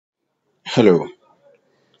Hello,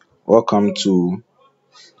 welcome to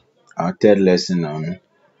our third lesson on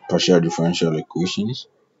partial differential equations.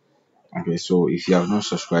 Okay, so if you have not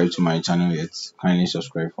subscribed to my channel yet, kindly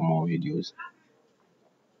subscribe for more videos.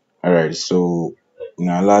 Alright, so in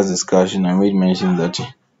our last discussion, I made mention that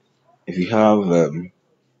if you have a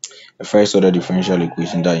first order differential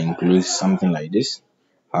equation that includes something like this,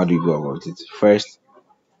 how do you go about it? First,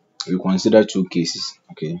 you consider two cases.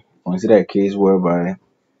 Okay, consider a case whereby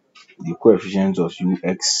the coefficients of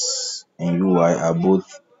ux and uy are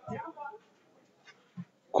both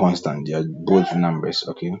constant, they are both numbers.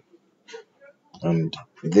 Okay, and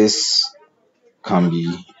this can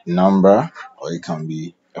be number or it can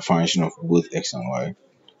be a function of both x and y,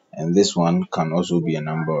 and this one can also be a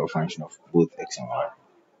number or a function of both x and y.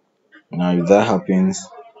 Now if that happens,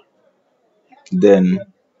 then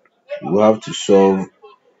you have to solve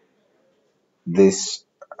this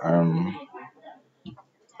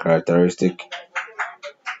characteristic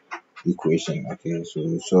equation. Okay, so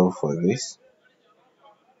you solve for this.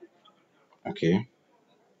 Okay,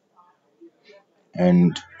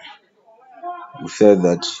 and we said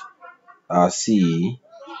that our c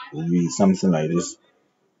will be something like this: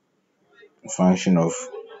 function of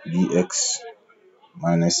bx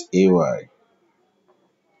minus ay.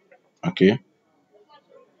 Okay,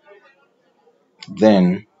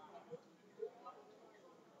 then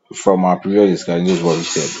from our previous discussion, this is what we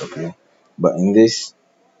said. Okay, but in this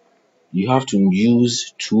you have to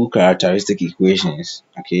use two characteristic equations.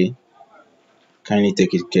 Okay, kindly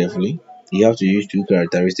take it carefully. You have to use two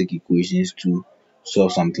characteristic equations to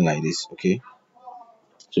solve something like this. Okay,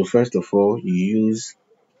 so first of all, you use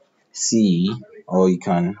c, or you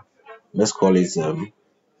can, let's call it some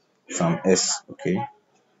s. Okay,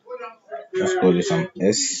 let's call it some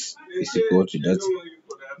s is equal to that.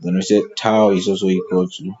 Then we say tau is also equal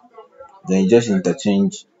to, then you just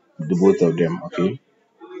interchange the both of them. Okay,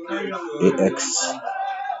 ax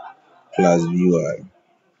plus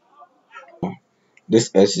by. This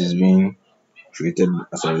s is being created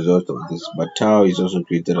as a result of this, but tau is also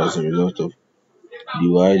created as a result of dy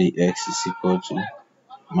dx is equal to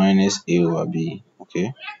minus a over b.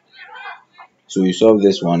 Okay, so you solve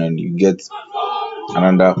this one and you get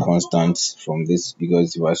another constant from this,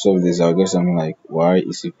 because if I solve this, I'll get something like y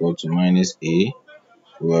is equal to minus a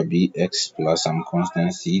over bx plus some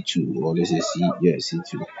constant c2, or let's say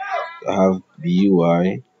c2. I have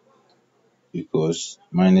by equals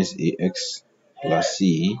minus ax plus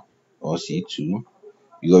c, or c2,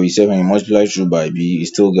 because we said when you multiply through by b, you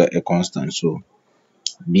still get a constant, so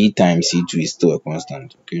b times c2 is still a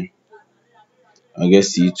constant. Okay, I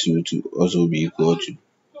guess c2 to also be equal to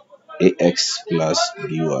ax plus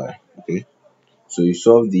by. Okay, so you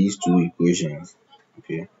solve these two equations.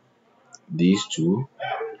 Okay, these two,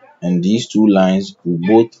 and these two lines will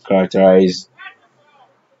both characterize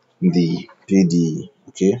the PDE.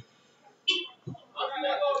 Okay,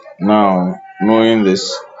 now knowing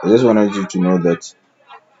this, I just wanted you to know that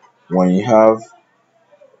when you have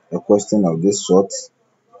a question of this sort,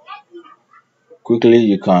 quickly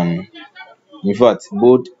you can, in fact,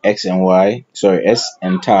 both x and y, sorry, s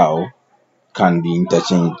and tau can be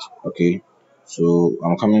interchanged. Okay, so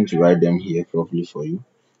I'm coming to write them here properly for you.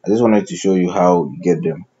 I just wanted to show you how you get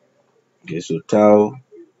them. Okay, so tau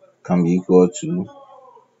can be equal to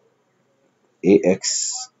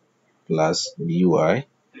ax plus by,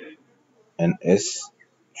 and s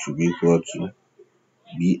should be equal to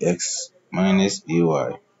bx minus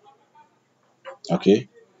ay. Okay,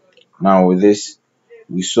 now with this,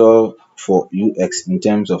 we solve for ux in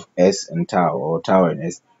terms of s and tau, or tau and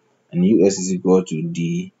s, and us is equal to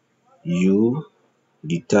du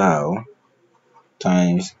d tau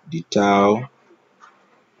times d tau,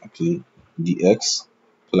 okay, dx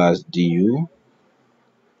plus du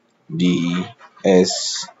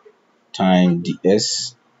ds times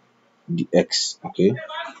ds dx. Okay,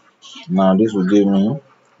 now this will give me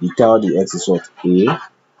the tau dx is what, a,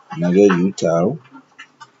 and I get u tau.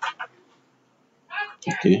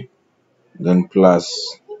 Okay, then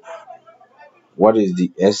plus, what is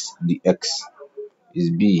the s dx is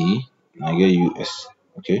b, and I get us.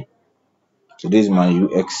 Okay, so this is my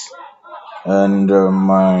ux, and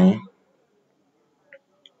my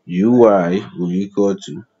uy will be equal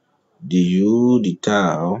to du d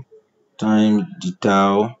tau times d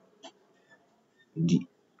tau dy,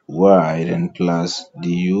 then plus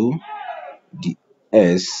du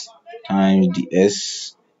ds times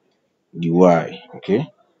ds dy.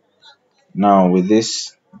 Okay, now with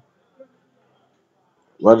this,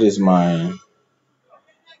 what is my,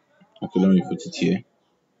 okay, let me put it here.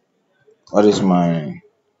 What is my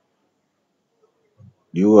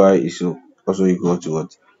uy is also equal to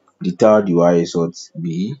what? the tau dy is what?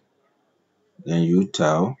 B, then u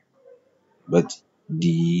tau, but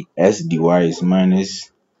the s dy is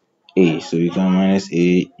minus a, so you can minus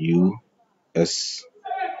a u s.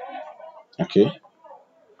 Okay,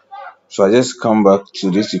 so I just come back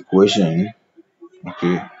to this equation.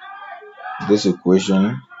 Okay, this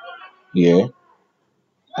equation here,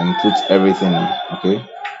 and put everything in. Okay,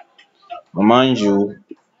 but mind you,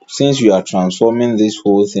 since you are transforming this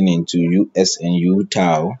whole thing into us and u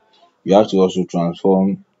tau, you have to also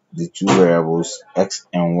transform the two variables x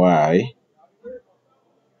and y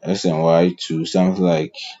to something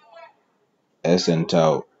like s and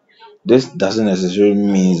tau. This doesn't necessarily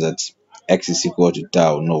mean that x is equal to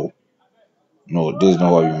tau. No, this is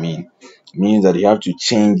not what we mean. It means that you have to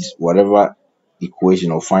change whatever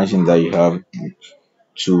equation or function that you have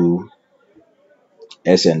to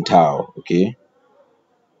s and tau. Okay,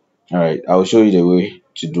 all right, I'll show you the way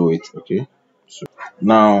to do it. Okay,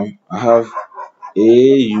 now I have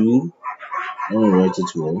au. Let me write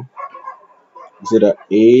it well. So that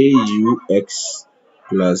aux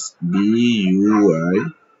plus buy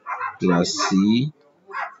plus c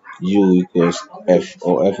u equals f,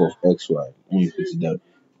 or f of xy. Let me put it down.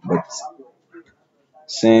 But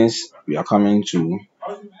since we are coming to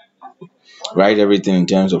write everything in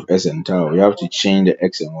terms of s and tau, we have to change the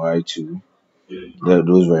x and y to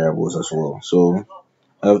those variables as well. So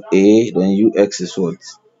I have a, then ux is what?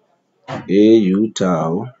 A u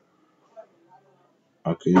tau,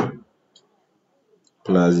 okay,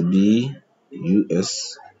 plus b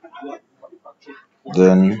us,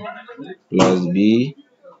 then plus b.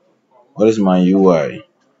 What is my ui?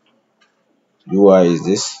 Ui is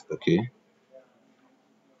this, okay,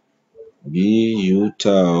 b u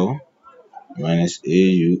tau minus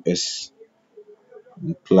a us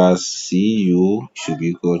plus cu should be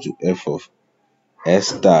equal to f of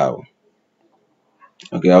s tau.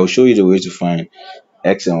 Okay, I'll show you the way to find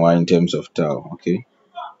x and y in terms of tau. Okay,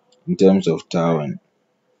 in terms of tau and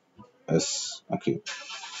s. Okay,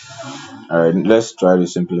 all right, let's try to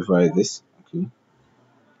simplify this. Okay,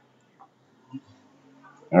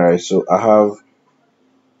 all right, so I have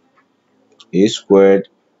a squared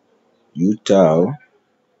u tau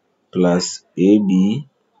plus ab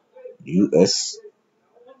us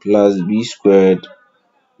plus b squared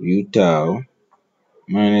u tau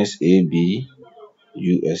minus ab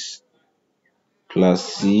us plus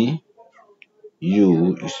c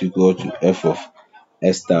u is equal to f of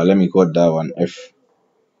s tau. Let me call that one f.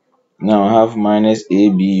 Now I have minus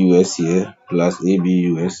abus here plus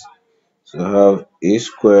abus. So I have a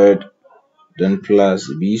squared then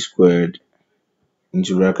plus b squared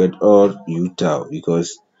into bracket or u tau,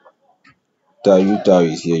 because u tau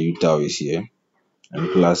is here, u tau is here,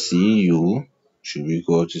 and plus cu should be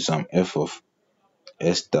equal to some f of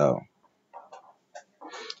s tau.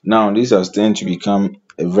 Now this has turned to become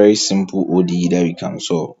a very simple ODE that we can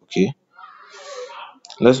solve. Okay,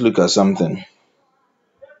 let's look at something.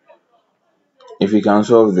 If we can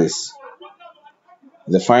solve this,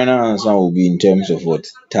 the final answer will be in terms of what?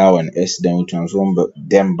 Tau and s, then we transform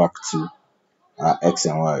them back to x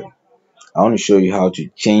and y. I want to show you how to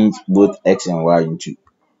change both x and y into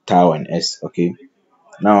tau and s. Okay,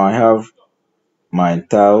 now I have my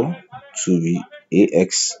tau to be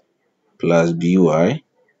ax plus by,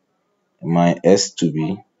 my s to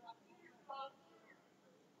be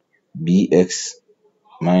bx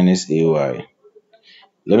minus ay.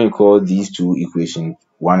 Let me call these two equations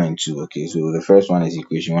 1 and 2. Okay, so the first one is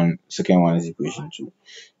equation 1, second one is equation 2.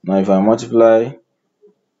 Now if I multiply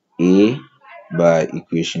a by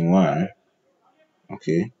equation 1,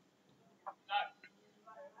 okay,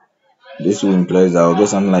 this will imply that I'll get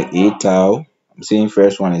something like a tau. I'm saying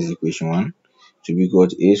first one is equation 1 to be equal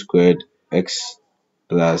to a squared x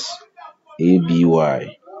plus aby.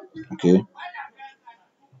 Okay,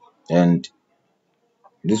 and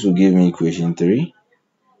this will give me equation 3.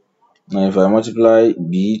 Now if I multiply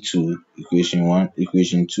b to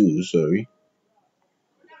equation 2, sorry,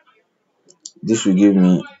 this will give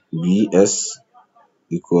me bs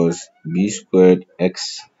equals b squared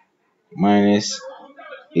x minus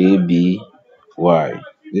aby.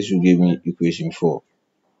 This will give me equation 4.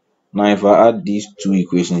 Now if I add these two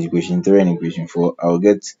equations, equation 3 and equation 4, I'll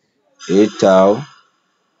get a tau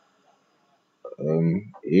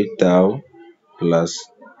plus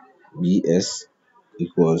bs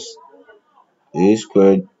equals a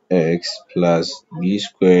squared x plus b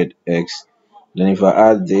squared x. Then if I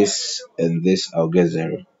add this and this, I'll get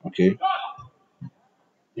 0. Okay,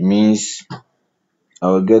 it means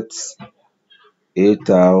I'll get a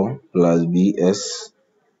tau plus bs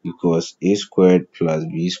equals a squared plus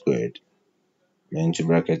b squared, then into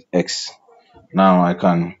bracket x Now I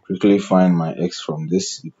can quickly find my x from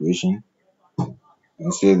this equation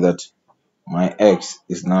and say that my x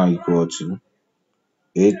is now equal to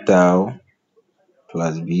a tau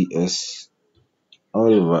plus bs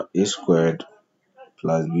all over a squared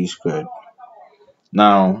plus b squared.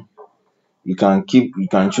 Now you can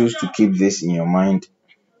choose to keep this in your mind,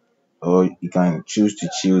 or you can choose to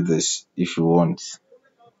chill this if you want.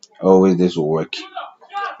 Always this will work.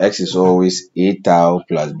 X is always a tau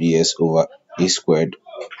plus bs over a squared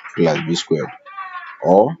plus b squared.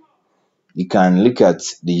 Or you can look at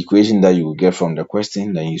the equation that you will get from the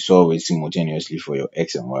question, then you solve it simultaneously for your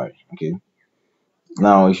x and y. Okay.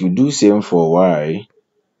 Now if you do same for y,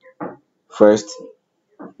 first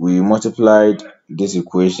we multiplied this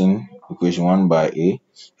equation 1 by a.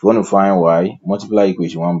 If you want to find y, multiply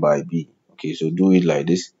equation 1 by b. Okay, so do it like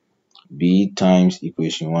this: b times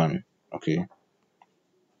equation 1. Okay,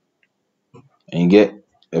 and you get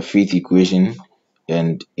a fifth equation,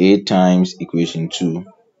 and a times equation 2.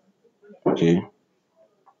 Okay,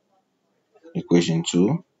 equation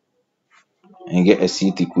 2, and you get a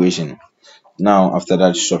sixth equation. Now after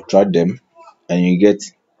that, subtract them and you get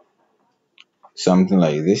something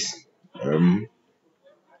like this.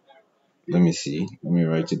 Let me see, let me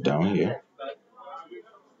write it down here.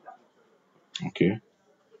 Okay,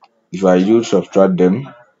 if I do subtract them,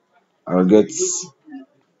 I'll get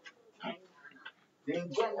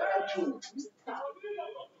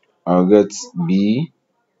b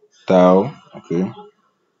tau. Okay,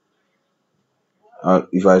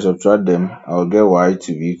 if I subtract them, I'll get y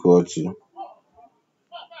to be equal to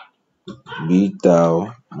b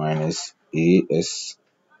tau minus as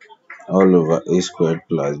all over a squared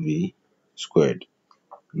plus b squared.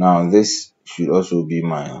 Now this should also be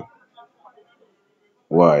my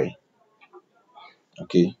y.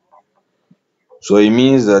 Okay, so it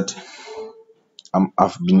means that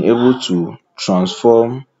I've been able to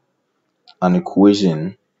transform an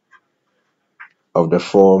equation of the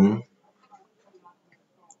form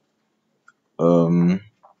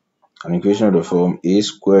a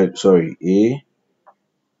squared, a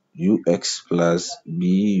ux plus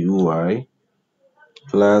b uy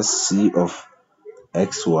plus c of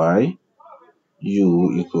xy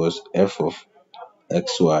u equals f of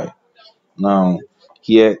xy. Now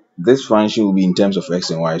here this function will be in terms of x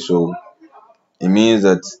and y, so it means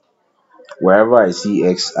that wherever I see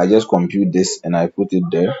x, I just compute this and I put it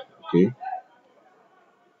there. Okay,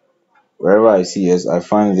 wherever I see s, I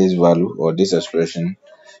find this value or this expression.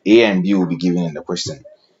 A and b will be given in the question,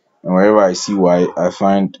 and wherever I see y, I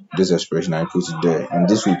find this expression, I put it there, and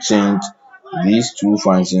this will change these two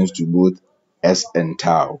functions to both s and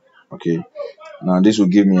tau. Okay, now this will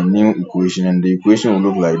give me a new equation, and the equation will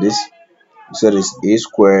look like this. You said it's a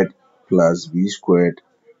squared plus b squared,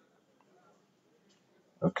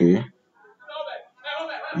 okay,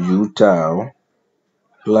 u tau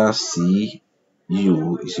plus c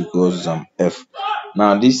u is equals to some f.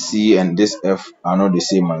 Now this c and this f are not the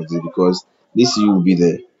same as this, because this u will be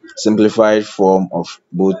the simplified form of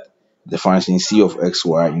both the function c of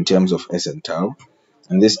xy in terms of s and tau,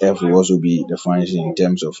 and this f will also be the function in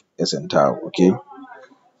terms of s and tau. Okay,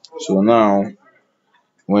 so now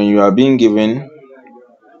when you are being given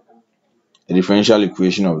a differential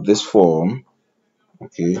equation of this form,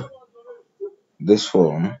 okay, this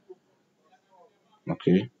form,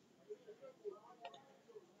 okay,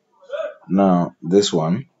 now this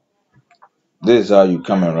one, this is how you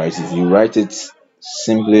come and write it. You write it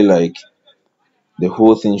simply like the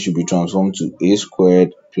whole thing should be transformed to a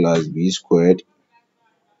squared plus b squared,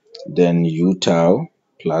 then u tau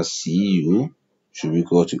plus cu should be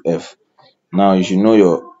equal to f. Now you should know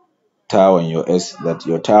your tau and your s, that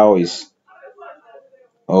your tau is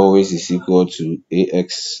always is equal to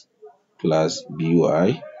ax plus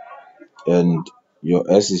by, and your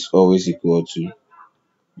s is always equal to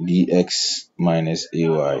bx minus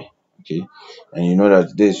ay. Okay, and you know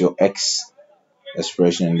that this is your x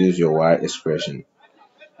expression and this is your y expression.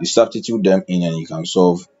 You substitute them in and you can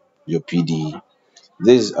solve your PDE.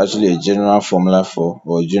 This is actually a general formula for,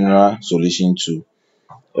 or a general solution to,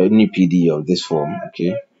 any PDE of this form.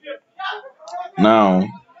 Okay, now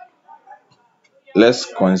let's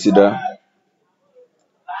consider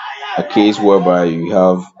a case whereby you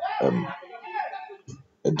have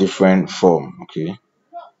a different form. Okay,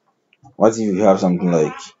 what if you have something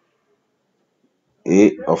like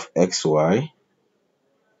a of xy,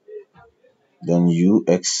 then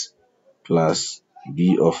ux plus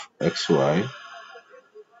b of xy,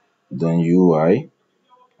 then uy,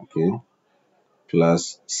 okay,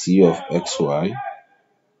 plus c of xy,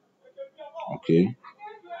 okay,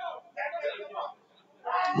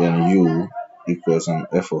 then u equals an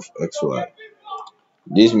f of xy.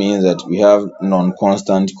 This means that we have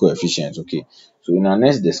non-constant coefficients. Okay. So in our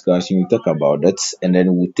next discussion, we talk about that, and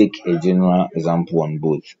then we'll take a general example on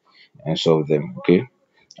both and solve them. Okay.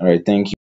 All right. Thank you.